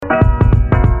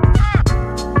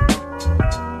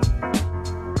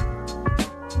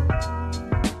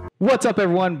What's up,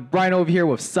 everyone? Brian over here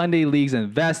with Sunday Leagues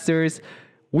Investors.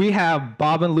 We have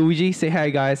Bob and Luigi. Say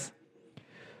hi, guys.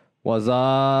 What's up?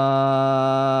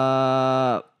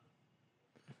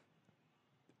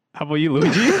 How about you,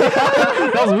 Luigi?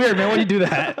 That was weird, man. Why'd you do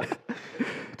that?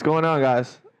 What's going on,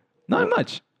 guys? Not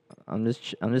much. I'm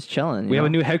just chilling. We have a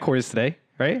new headquarters today,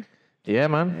 right? Yeah,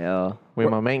 man. Yeah. We're in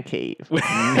my man cave.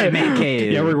 Man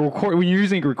cave. Yeah, we're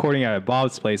usually recording at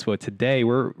Bob's place, but today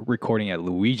we're recording at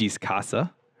Luigi's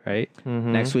casa, right?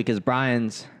 Next week is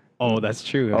Brian's. Oh, that's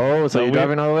true. Oh, so you're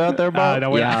driving all the way out there, Bob? No,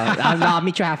 we're Yeah. I'll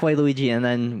meet you halfway, Luigi, and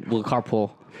then we'll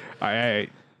carpool. All right.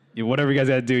 Yeah, whatever you guys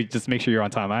got to do, just make sure you're on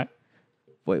time, all right?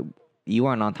 Wait, you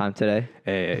weren't on time today.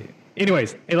 Hey.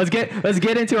 Anyways, hey, let's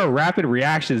get into our rapid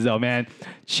reactions, though, man.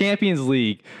 Champions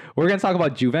League. We're gonna talk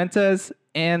about Juventus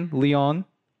and Lyon,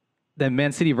 then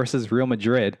Man City versus Real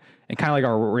Madrid, and kind of like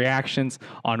our reactions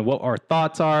on what our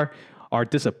thoughts are, our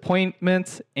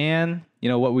disappointments, and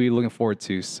what we're looking forward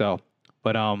to. So,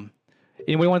 but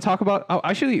anybody want to talk about? Oh,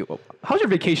 actually, how's your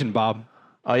vacation, Bob?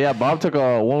 Oh, yeah. Bob took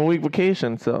a 1 week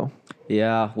vacation, so.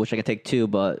 Yeah, wish I could take 2,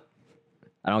 but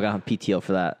I don't got PTO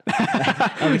for that.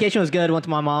 Vacation was good. Went to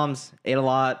my mom's, ate a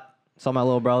lot, saw my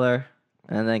little brother,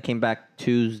 and then came back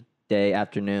Tuesday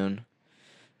afternoon.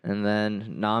 And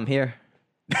then now I'm here.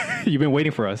 You've been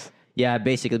waiting for us. Yeah, I've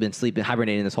basically been sleeping,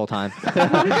 hibernating this whole time.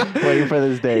 Waiting for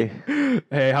this day.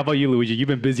 Hey, how about you, Luigi? You've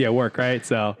been busy at work, right?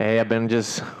 So Hey, I've been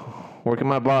just working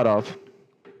my butt off.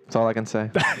 That's all I can say.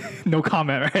 no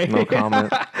comment, right? No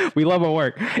comment. We love our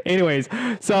work. Anyways,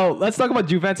 so let's talk about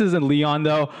Juventus and Lyon,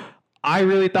 though. I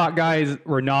really thought, guys,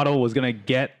 Ronaldo was going to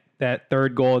get that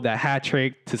third goal, that hat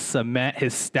trick to cement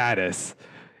his status.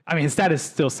 I mean, his status is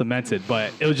still cemented,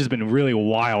 but it would just been really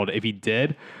wild if he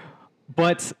did.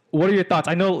 But what are your thoughts?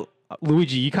 I know,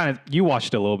 Luigi, you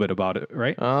watched a little bit about it,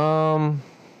 right?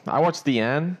 I watched the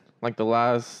end, like the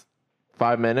last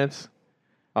 5 minutes.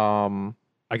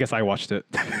 I guess I watched it.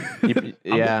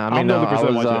 Yeah, I'm the only person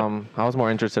that watched I was more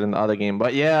interested in the other game.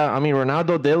 But yeah, I mean,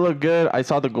 Ronaldo did look good. I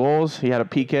saw the goals. He had a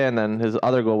PK and then his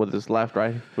other goal with his left,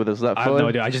 right? With his left I foot. have no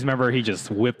idea. I just remember he just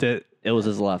whipped it. It was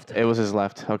his left. It was his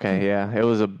left. Okay, yeah. It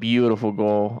was a beautiful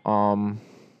goal.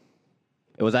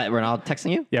 Was that Ronaldo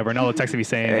texting you? Yeah, Ronaldo texted me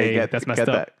saying, hey, that's messed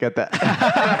up. Get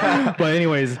that. But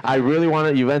anyways, I really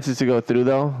wanted Juventus to go through,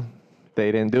 though.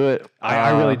 They didn't do it.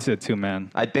 I really did too, man.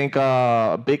 I think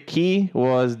a big key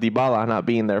was Dybala not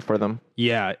being there for them.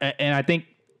 Yeah, and I think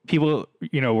people,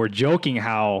 were joking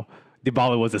how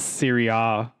Dybala was a Serie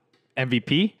A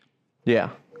MVP, Yeah.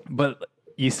 but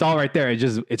you saw right there,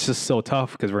 it's just so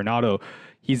tough because Ronaldo,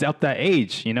 he's up that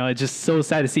age. It's just so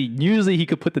sad to see. Usually he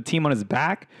could put the team on his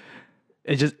back.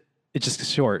 It's just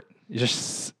short. It's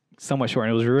just so much short,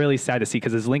 and it was really sad to see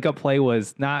because his link-up play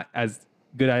was not as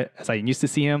good as I used to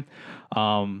see him.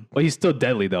 But he's still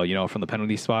deadly, though, from the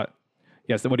penalty spot.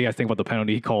 Yes, what do you guys think about the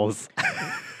penalty he calls?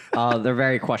 They're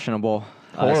very questionable,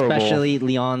 Horrible. especially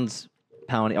Lyon's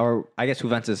penalty, or I guess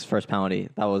Juventus' first penalty.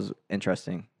 That was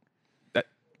interesting.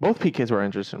 Both PKs were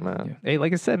interesting, man. Hey,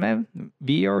 like I said, man,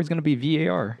 VAR is going to be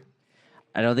VAR.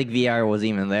 I don't think VR was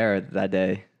even there that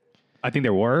day. I think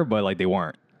there were, but they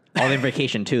weren't. Oh, they're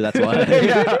vacation too. That's why.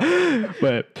 Yeah.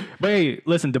 But hey,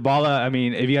 listen, Dybala. I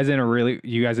mean, if you guys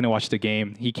didn't watch the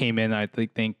game, he came in, I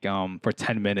think for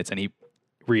 10 minutes, and he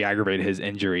re-aggravated his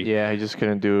injury. Yeah, he just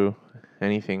couldn't do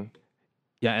anything.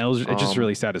 Yeah, and it's just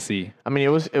really sad to see. I mean,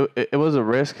 it was a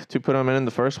risk to put him in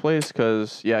the first place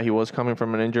because, yeah, he was coming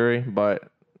from an injury, but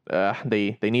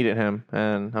they needed him.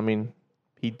 And, I mean,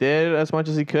 he did as much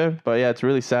as he could. But, yeah, it's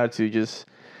really sad to just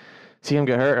see him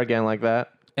get hurt again like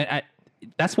that. And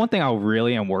that's one thing I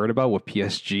really am worried about with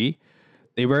PSG.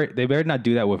 They better not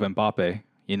do that with Mbappe,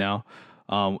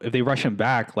 If they rush him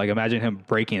back, imagine him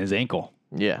breaking his ankle.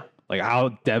 Yeah.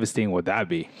 How devastating would that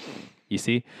be? You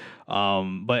see?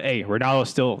 But hey, Ronaldo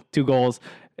still 2 goals.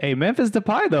 Hey, Memphis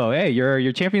Depay though. Hey,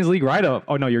 your Champions League write-up.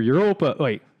 Oh no, your Europa.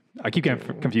 Wait, I keep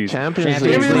getting confused. Champions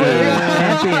League.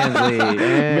 Champions League.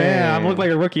 Man, I look like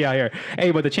a rookie out here.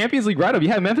 Hey, but the Champions League write-up, you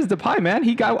had Memphis Depay, man.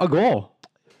 He got a goal.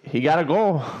 He got a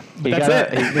goal. He got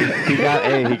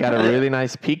a really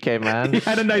nice PK, man. He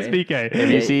had a nice PK. If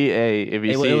you see,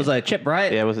 It was a chip,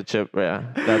 right? yeah, it was a chip. Yeah,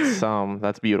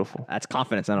 that's beautiful. That's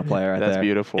confidence in a player right That's there.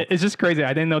 beautiful. It's just crazy. I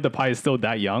didn't know Depay is still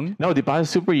that young. No, Depay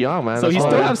is super young, man. So That's he all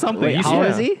still I- has something. Wait, You how see- old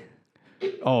is he?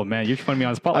 Oh man, you're putting me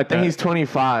on the spot. I like think that. he's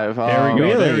 25. There we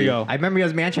go. There we go. I remember he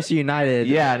was Manchester United.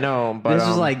 Yeah, no, but This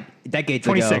was decades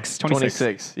 26. ago.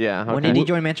 26. Yeah. When okay. did he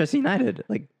join Manchester United?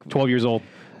 12 years old.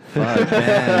 Fuck,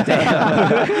 man.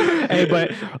 Damn. Hey,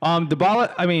 but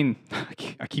Dybala, I mean,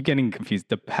 I keep getting confused.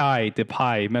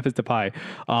 Memphis Depay.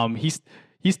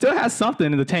 he still has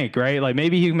something in the tank, right? Like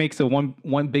maybe he makes a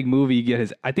one big movie. Get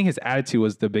his. I think his attitude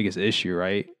was the biggest issue,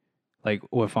 right? Like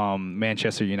with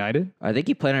Manchester United. I think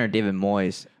he played under David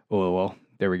Moyes. Oh well,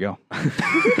 there we go.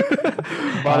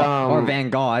 But Or Van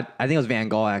Gaal. I think it was Van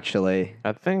Gaal, actually.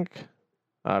 I think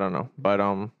I don't know, but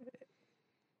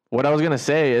what I was gonna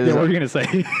say is Yeah, what were you gonna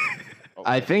say?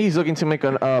 I think he's looking to make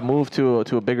a move to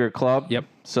a bigger club. Yep.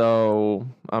 So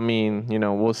I mean,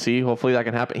 we'll see. Hopefully that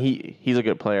can happen. He's a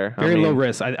good player. Very low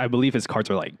risk. I believe his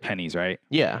cards are like pennies, right?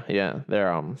 Yeah,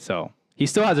 they're So he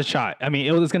still has a shot. I mean,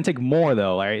 it's going to take more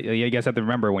though, right? You guys have to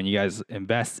remember when you guys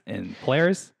invest in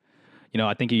players,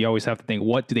 I think you always have to think,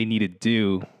 what do they need to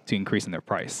do to increase in their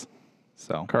price?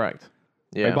 So correct.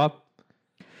 Yeah. right, Bob?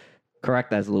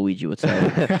 Correct, as Luigi would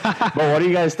say. But what do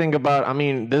you guys think about? I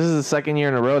mean, this is the second year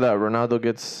in a row that Ronaldo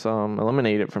gets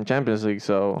eliminated from Champions League.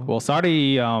 So Well,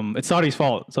 Saudi, it's Saudi's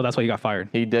fault, so that's why he got fired.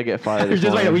 he did get fired. We this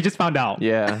morning. we just found out.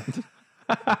 Yeah.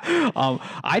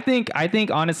 I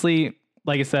think honestly,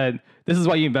 like I said, this is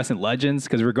why you invest in legends,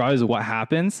 because regardless of what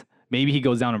happens, maybe he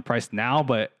goes down in price now,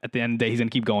 but at the end of the day, he's gonna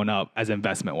keep going up as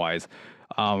investment wise.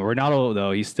 Ronaldo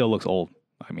though, he still looks old.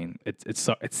 I mean, it's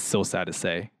so sad to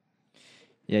say.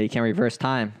 Yeah, you can't reverse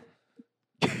time.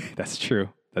 That's true.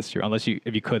 Unless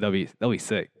if you could, that'd be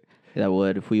sick. That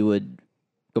would. If we would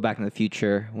go back in the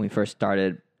future when we first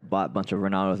started, bought a bunch of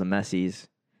Ronaldos and Messis,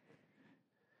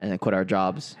 and then quit our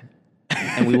jobs,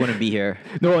 and we wouldn't be here.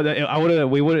 No,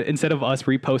 we would instead of us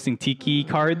reposting Tiki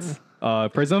cards,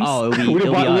 prisms. Oh, we would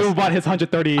have bought his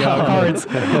 130 cards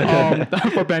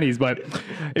for pennies. But if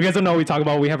you guys don't know what we talk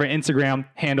about, we have our Instagram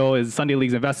handle is Sunday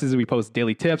Leagues Investors. We post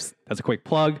daily tips. That's a quick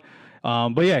plug.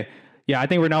 But yeah, I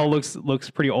think Ronaldo looks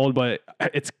pretty old, but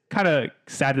it's kind of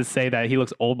sad to say that he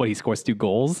looks old, but he scores 2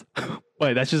 goals.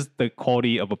 But that's just the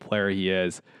quality of a player he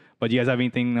is. But do you guys have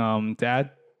anything to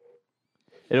add?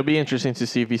 It'll be interesting to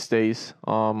see if he stays.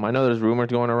 I know there's rumors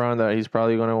going around that he's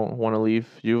probably going to want to leave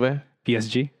Juve.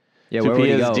 PSG? Yeah, To where would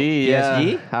he go? PSG, yeah.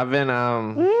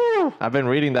 PSG? I've been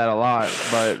reading that a lot,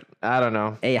 but I don't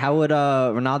know. Hey, how would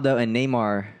Ronaldo and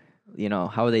Neymar,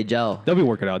 how would they gel? They'll be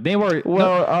working out. They were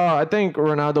Well, I think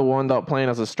Ronaldo will end up playing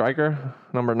as a striker,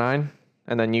 number 9,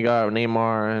 and then you got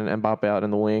Neymar and Mbappe out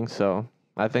in the wing. So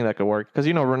I think that could work because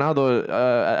Ronaldo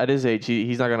at his age,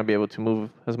 he's not going to be able to move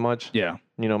as much. yeah.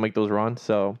 Make those runs.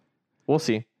 So we'll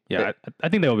see. Yeah, I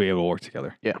think they'll be able to work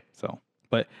together. Yeah. So,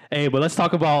 but let's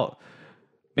talk about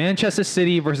Manchester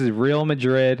City versus Real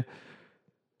Madrid.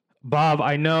 Bob,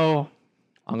 I know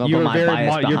I'm gonna put my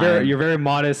bias behind. you're very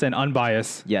modest and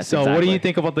unbiased. Yes, So, what do exactly. you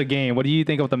think about the game? What do you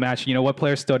think about the match? What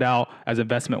players stood out as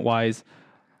investment wise?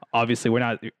 Obviously, we're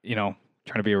not trying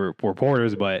to be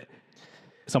reporters, but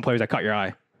some players that caught your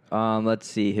eye. Let's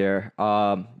see here.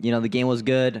 The game was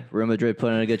good. Real Madrid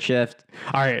put in a good shift.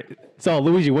 All right. So,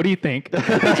 Luigi, what do you think?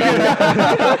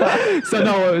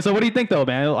 So what do you think though,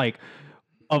 man?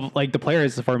 Of the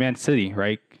players for Man City,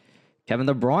 right? Kevin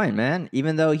De Bruyne, man.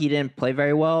 Even though he didn't play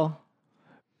very well,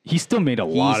 He still made a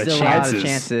he lot of still had chances.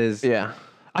 chances. Yeah.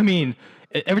 I mean,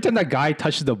 every time that guy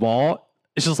touches the ball,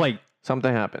 it's just like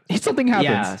Something happened. something happens.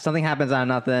 Yeah, something happens out of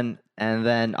nothing, and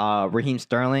then Raheem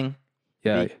Sterling,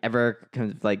 Yeah. he ever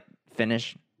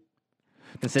finish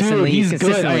Dude, consistently. he's good.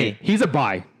 consistently. He's a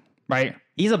buy, right?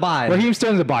 He's a buy. Raheem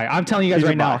Sterling's a buy. I'm telling you guys He's a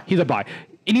right now, buy. he's a buy.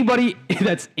 Anybody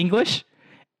that's English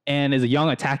and is a young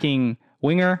attacking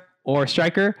winger or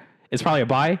striker is probably a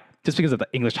buy just because of the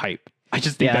English hype. I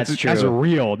just think Yeah, that's that's true.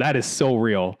 real. That is so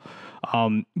real.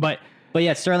 But But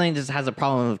yeah, Sterling just has a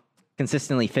problem of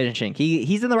consistently finishing.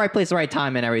 He's in the right place, the right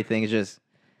time, and everything. It's just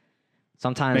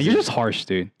sometimes. man, you're just harsh,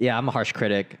 dude. yeah, I'm a harsh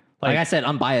critic. Like Like- I said,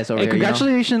 I'm biased over Hey, here.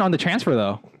 congratulations on the transfer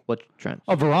though. What Trent?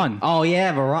 Oh, Varane. Oh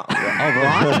yeah, Veron. Oh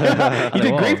Veron. He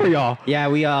did great for y'all. Yeah,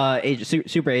 we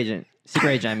super agent.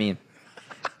 I mean.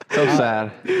 So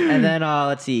sad. And then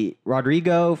let's see,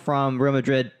 Rodrigo from Real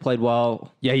Madrid played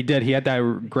well. Yeah, he did. He had that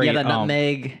great. He had that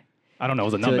nutmeg. I don't know. It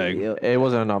was a nutmeg. It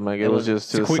wasn't a nutmeg. It was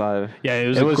just to the quick- side. Yeah, it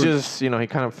was. It a was quick- just, he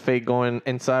kind of fake going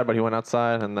inside, but he went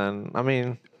outside. And then, I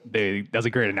mean, Dude, that's a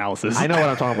great analysis. I know what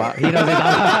I'm talking about. He knows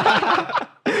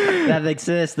that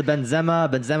exists. The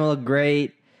Benzema looked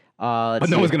great. But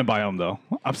no one's gonna buy him though.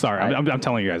 I'm sorry. I'm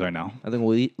telling you guys right now. I think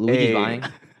Luigi's Hey. buying.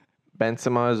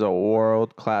 Benzema is a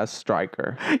world-class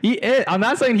striker. He is. I'm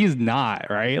not saying he's not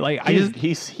right. Like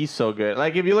He's so good.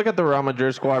 Like, if you look at the Real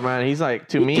Madrid squad, man, he's like,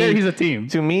 to me, he's a team.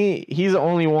 to me, he's the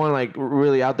only one like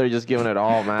really out there just giving it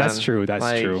all, man. That's true, that's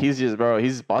Like, true. He's just, bro,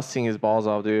 he's busting his balls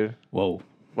off, dude. Whoa.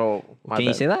 Whoa, my Can you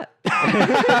bad. say that?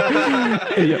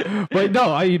 Yeah. But no,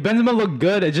 Benzema looked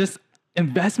good. It just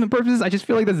investment purposes. I just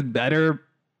feel like there's better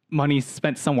money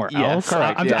spent somewhere Yeah, else.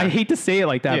 correct, I yeah. hate to say it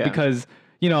like that Yeah. because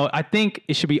I think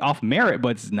it should be off merit, but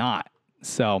it's not.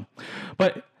 So,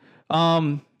 but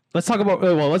let's talk about.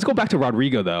 Let's go back to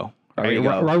Rodrigo though.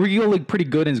 Rodrigo. Rodrigo looked pretty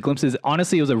good in his glimpses.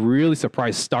 Honestly, it was a really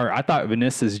surprise start. I thought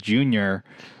Vinicius Jr.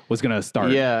 was gonna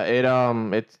start. Yeah,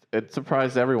 it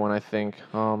surprised everyone. I think.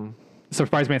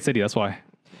 Surprised Man City. That's why.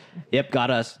 Yep, got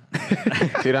us.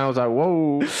 Zidane was like,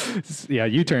 "Whoa." Yeah,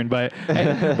 U-turn, but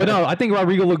no, I think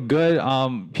Rodrigo looked good.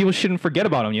 People shouldn't forget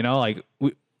about him. You know, like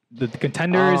the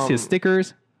contenders, his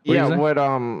stickers. What Yeah, what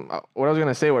I was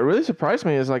gonna say, what really surprised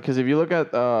me is like, because if you look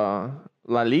at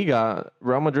La Liga,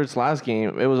 Real Madrid's last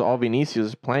game, it was all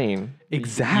Vinicius playing.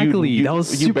 Exactly. That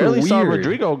was you super barely weird. saw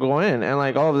Rodrigo go in, and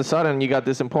like all of a sudden you got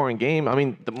this important game. I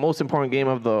mean, the most important game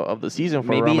of the season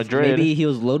for Real Madrid. Maybe he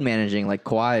was load managing like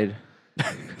Kawhi.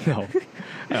 No,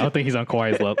 I don't think he's on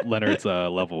Kawhi Leonard's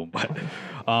level, but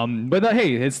no,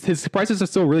 hey, his prices are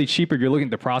still really cheap if you're looking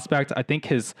at the prospect. I think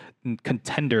his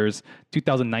contenders,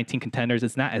 2019 contenders,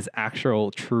 it's not as actual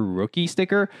true rookie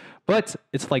sticker, but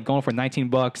it's like going for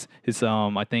 $19. His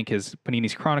I think his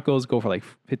Panini's Chronicles go for like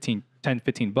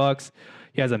 $15.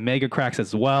 He has a Mega Cracks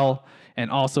as well, and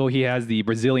also he has the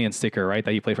Brazilian sticker, right,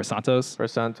 that he played for Santos. For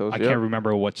Santos, I can't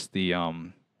remember what's the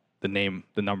name,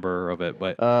 the number of it,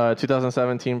 but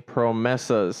 2017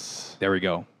 Promesas there we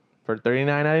go. for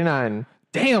 $39.99.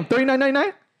 Damn,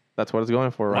 $39.99. That's what it's going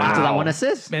for right Wow. now. So that one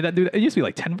assist. Man, that dude, it used to be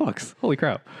like $10. Holy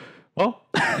crap. Well,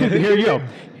 here you go.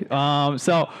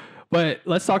 But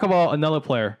let's talk about another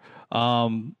player.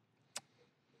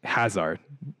 Hazard.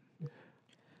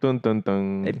 Dun, dun,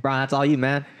 dun. Hey, Brian, that's all you,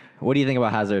 man. What do you think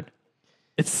about Hazard?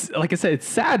 It's like I said, it's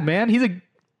sad, man.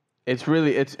 It's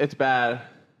really it's bad.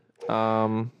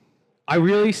 I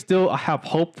really still have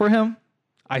hope for him.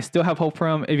 I still have hope for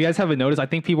him. If you guys haven't noticed, I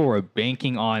think people were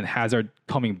banking on Hazard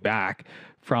coming back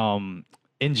from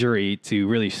injury to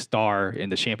really star in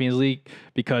the Champions League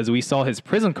because we saw his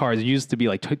prison cards used to be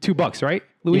like $2, right,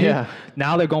 Luigi? Yeah.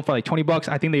 Now they're going for like $20.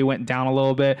 I think they went down a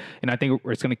little bit, and I think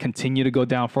it's going to continue to go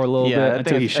down for a little bit I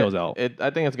until think he shows out. I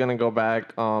think it's gonna go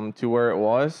back to where it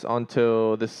was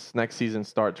until this next season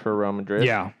starts for Real Madrid.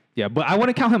 Yeah, but I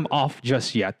wouldn't count him off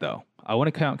just yet, though. I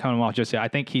wouldn't count him off just yet. I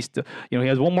think he's still, he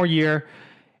has one more year,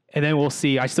 and then we'll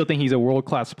see. I still think he's a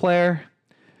world-class player.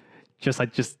 He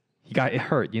got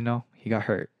hurt, He got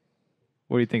hurt.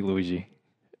 What do you think, Luigi?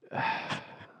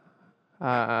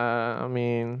 I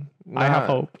mean, I have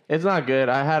hope. It's not good.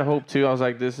 I had hope too. I was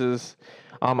like, this is.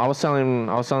 I was telling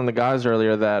the guys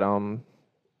earlier that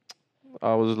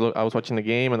I was watching the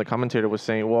game and the commentator was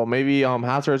saying, well, maybe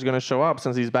Hazard is going to show up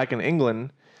since he's back in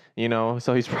England,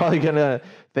 so he's probably going to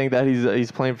think that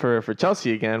he's playing for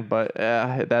Chelsea again, but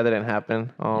that didn't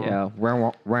happen. Yeah,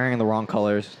 wearing the wrong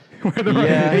colors.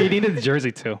 Yeah. He needed the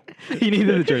jersey too. He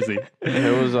needed the jersey.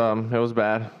 It was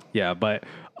bad. Yeah, but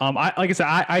like I said,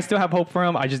 I still have hope for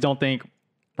him. I just don't think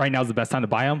right now is the best time to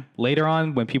buy him. Later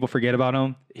on, when people forget about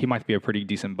him, he might be a pretty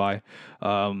decent buy.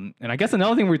 And I guess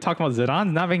another thing we were talking about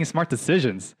Zidane not making smart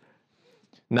decisions.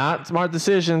 Not smart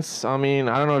decisions. I mean,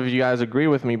 I don't know if you guys agree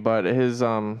with me, but his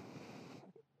I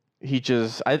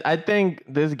think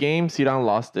this game Zidane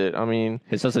lost it. I mean,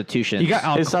 His substitutions. He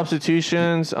got his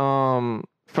substitutions.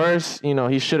 First,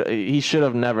 he should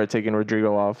have never taken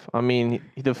Rodrigo off. I mean,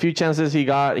 the few chances he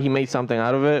got, he made something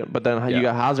out of it. But then you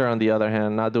got Hazard on the other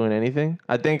hand, not doing anything.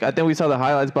 I think we saw the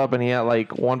highlights, Bob, and he had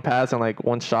like one pass and like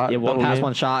one shot. Yeah, one pass,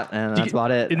 one shot, and that's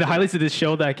about it. In the highlights, did it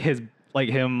show that him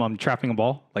trapping a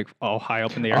ball like all high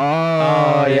up in the air?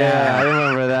 Oh yeah, I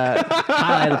remember that.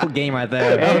 Highlight of the game right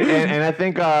there. and I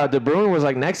think De Bruyne was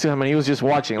like next to him, and he was just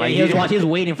watching. Like he was watching. He was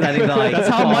waiting for that thing to like. That's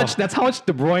how much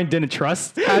De Bruyne didn't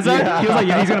trust Hazard. Yeah. He was like,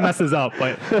 yeah, he's gonna mess this up.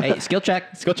 But Hey, skill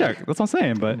check. skill check. That's what I'm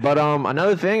saying. But But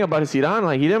another thing about Zidane,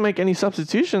 like he didn't make any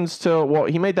substitutions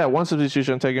he made that one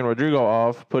substitution taking Rodrigo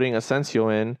off, putting Asensio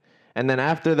in, and then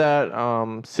after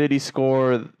that, City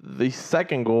scored the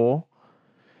second goal,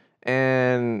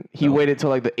 and he waited till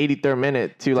like the 83rd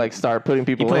minute to like start putting He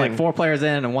people put in. like 4 players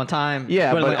in and one time.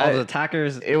 Yeah, put but like all the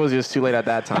attackers. It was just too late at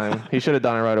that time. He should have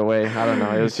done it right away. I don't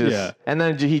know. It was just, Yeah. and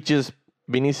then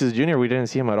Vinicius Jr. We didn't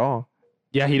see him at all.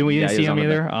 yeah, we didn't he see was him on the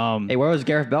either. Hey, where was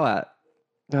Gareth Bell at?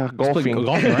 Golfing,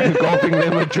 golfing, right? golfing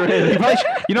in Madrid. He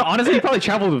probably, honestly, he probably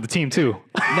traveled with the team too.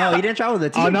 No, he didn't travel with the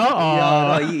team. Oh, no?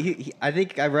 Yeah, no, he, I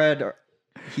think I read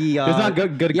he. There's not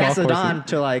good he golf asked courses. Zidane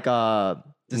to like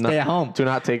to stay at home. Do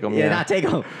not take him. Yeah, not take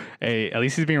him. Hey, at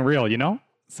least he's being real,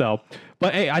 So,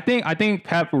 but hey, I think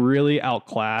Pep really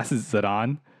outclassed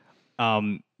Zidane.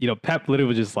 Pep literally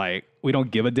was just like, we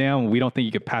don't give a damn. We don't think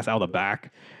you could pass out the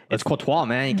back. It's Courtois,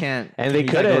 man. You can't. And they he's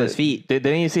could like, go have. his feet.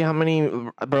 Didn't you see how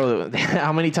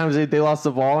many times they lost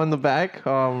the ball in the back?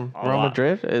 Real lot.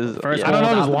 Madrid is. First I don't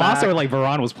know if it was out the lost back. or like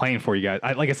Varane was playing for you guys.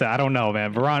 Like I said, I don't know,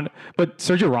 man. Varane, but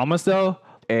Sergio Ramos though,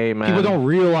 Hey, man. People don't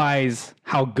realize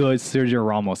how good Sergio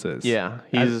Ramos is. Yeah,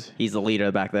 He's the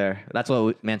leader back there. That's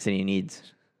what Man City needs.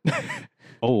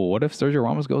 Oh, what if Sergio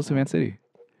Ramos goes to Man City?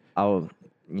 I want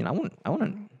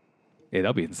to. Yeah,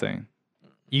 that'd be insane.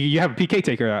 You have a PK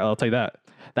taker. I'll tell you that.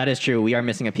 That is true. We are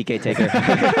missing a PK taker.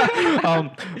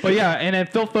 But yeah, and then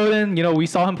Phil Foden, we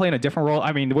saw him playing a different role.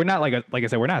 I mean, we're not like I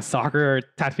said, we're not a soccer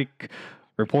tactic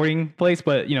reporting place,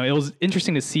 but it was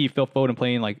interesting to see Phil Foden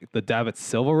playing like the David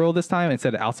Silva role this time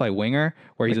instead of outside winger,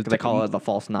 where he's They call it the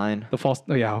false nine. the false,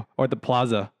 or the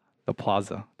plaza.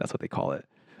 That's what they call it.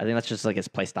 I think that's just like his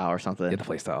play style or something. Yeah, the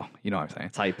play style. You know what I'm saying?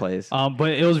 That's how he plays.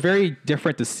 But it was very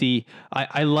different to see.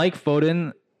 I like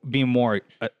Foden being more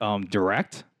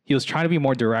direct. He was trying to be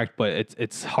more direct, but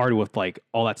it's hard with like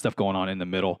all that stuff going on in the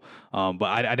middle. But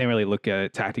I didn't really look at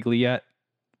it tactically yet,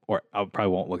 or I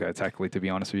probably won't look at it tactically, to be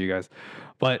honest with you guys.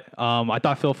 But I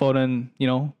thought Phil Foden,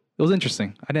 it was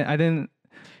interesting.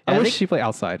 I wish he played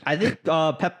outside. I think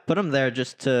Pep put him there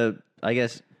just to, I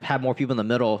guess, have more people in the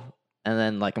middle and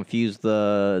then like confuse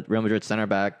the Real Madrid center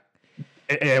back.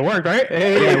 It worked, right?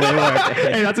 Hey,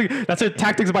 that's a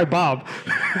tactics by Bob.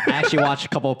 I actually watched a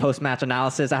couple of post-match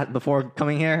analysis before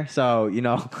coming here, so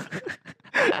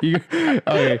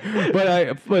Okay,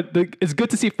 but it's good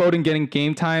to see Foden getting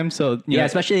game time. So yeah,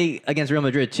 especially against Real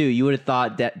Madrid too. You would have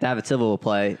thought that David Silva will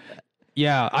play.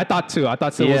 Yeah, I thought too. I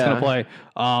thought Silva was going to play.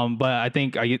 But I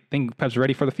think Pep's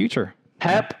ready for the future.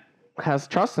 Pep has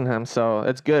trust in him, so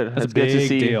it's good. That's it's a good to big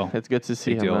see. deal. It's good to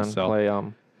see Big him deal, man, so. play.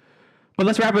 But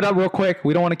let's wrap it up real quick.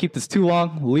 We don't want to keep this too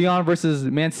long. Leon versus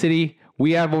Man City.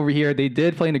 We have over here. They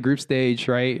did play in the group stage,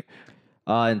 right?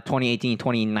 In 2018,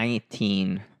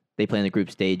 2019, they play in the group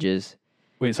stages.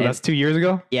 Wait, so that's 2 years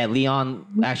ago? Yeah, Leon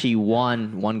actually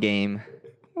won one game.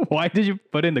 Why did you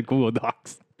put in the Google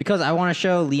Docs? Because I want to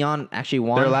show Leon actually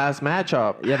won. Their last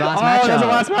matchup. Yeah, the last Oh, matchup. that's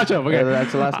the last matchup. Okay. Yeah,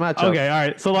 that's the last matchup. Okay, all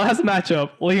right. So last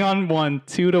matchup, Leon won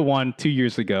 2-1 2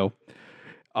 years ago.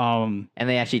 And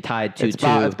they actually tied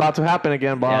 2-2. It's about to happen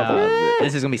again, Bob. Yeah,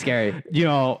 this is gonna be scary.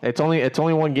 It's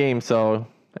only one game, so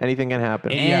anything can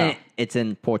happen. And it's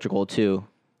in Portugal too.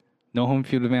 No home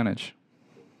field advantage.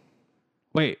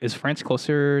 Wait, is France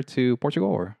closer to Portugal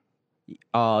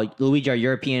or? Luigi, our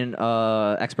European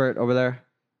expert over there.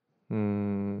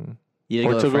 You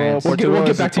didn't go to Portugal, France. We'll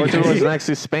get back to you Portugal guys. is next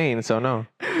to Spain, so no.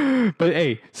 But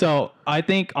hey, so I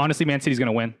think honestly, Man City's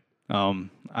gonna win.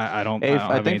 I don't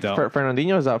have any think doubt.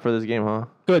 Fernandinho's out for this game, huh?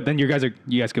 Good, then you guys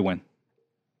could win.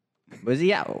 Was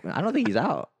he out? I don't think he's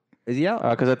out. Is he out?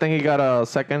 Because I think he got a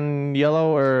second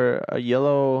yellow or a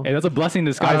yellow. Hey, that's a blessing in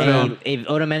disguise, I man. If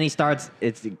Otamendi starts,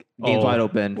 it's game's Oh. wide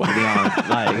open. For Leon.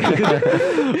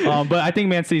 Like, But I think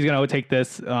Man City's gonna take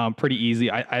this pretty easy.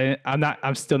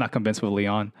 I'm still not convinced with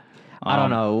Leon. I don't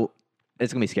know.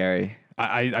 It's gonna be scary.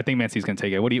 I think Man City's gonna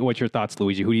take it. What's your thoughts,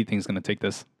 Luigi? Who do you think is gonna take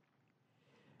this?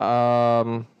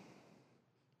 Man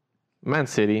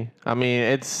City. I mean,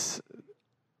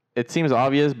 it seems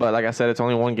obvious, but like I said, it's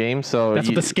only one game, so That's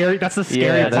the scary that's part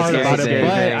the about it. scary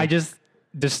But thing.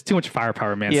 there's too much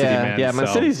firepower, Man City, yeah, man. yeah. Man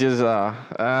so. City's just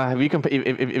if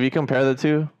you compare the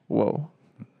two, whoa.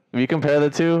 If you compare the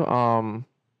two,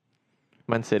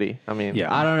 Man City. I mean,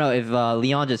 Yeah. I don't know if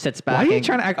Leon just sits back. Why are you and-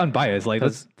 trying to act unbiased? Like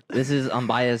let's This is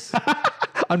unbiased.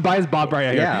 unbiased Bob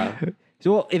right here. Yeah.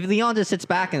 So well, if Leon just sits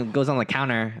back and goes on the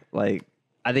counter, like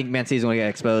I think Man City's going to get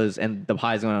exposed, and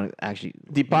Depay's going to actually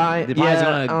Depay, Depay's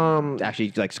yeah, going to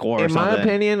actually like score or in something. my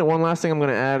opinion, one last thing I'm going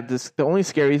to add: the only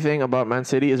scary thing about Man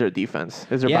City is their defense,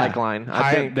 is their Yeah. back line.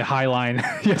 I think The high line.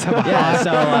 Yes, have a Yeah, high-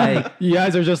 so like you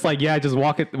guys are just like, just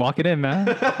walk it in, man.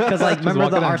 because like remember walk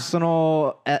the it in.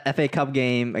 Arsenal FA Cup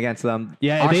game against them?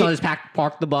 Yeah, Arsenal they- just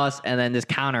parked the bus and then just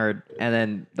countered, and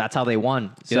then that's how they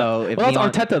won. So if well, Leon,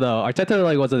 that's Arteta though. Arteta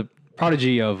like was a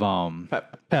prodigy of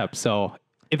Pep. So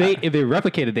if they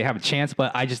replicated, they have a chance.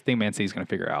 But I just think Man City's gonna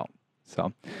figure it out.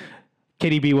 So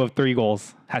KDB with 3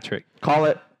 goals, hat trick. call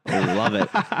it. I love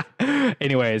it.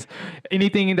 Anyways,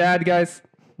 anything to add, guys?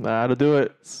 That'll do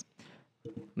it.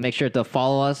 Make sure to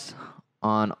follow us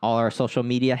on all our social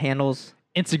media handles.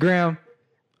 Instagram,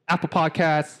 Apple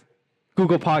Podcasts,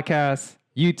 Google Podcasts,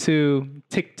 YouTube,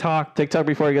 TikTok. TikTok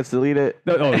before it gets deleted.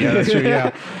 Oh yeah, that's true.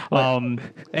 Yeah.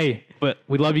 Hey, but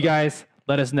we love you guys.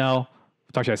 Let us know.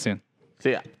 Talk to you guys soon.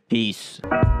 See ya. Peace.